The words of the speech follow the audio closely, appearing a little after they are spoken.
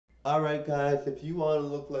Alright guys, if you want to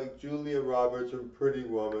look like Julia Roberts from Pretty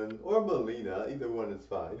Woman, or Melina, either one is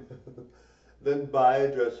fine, then buy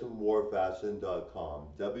a dress from warfashion.com,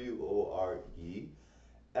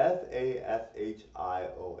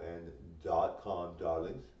 WOREFASHION.com,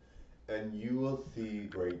 darlings. And you will see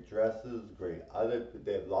great dresses, great other,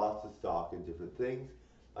 they have lots of stock in different things.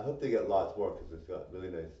 I hope they get lots more because it's got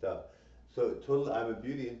really nice stuff. So totally, I'm a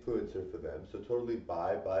beauty influencer for them. So totally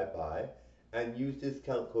buy, and use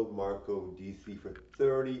discount code marcodc for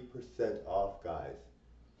 30% off, guys.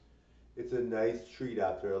 It's a nice treat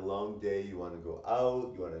after a long day. You want to go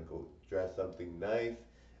out, you want to go dress something nice,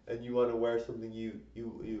 and you want to wear something you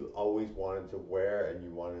always wanted to wear, and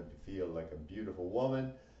you wanted to feel like a beautiful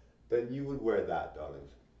woman. Then you would wear that,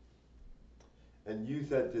 darlings. And use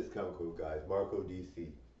that discount code, guys,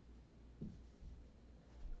 marcodc.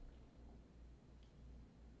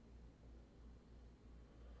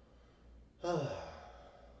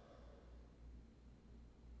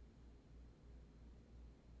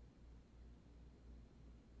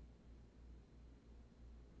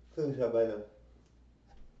 Felicia, bye now.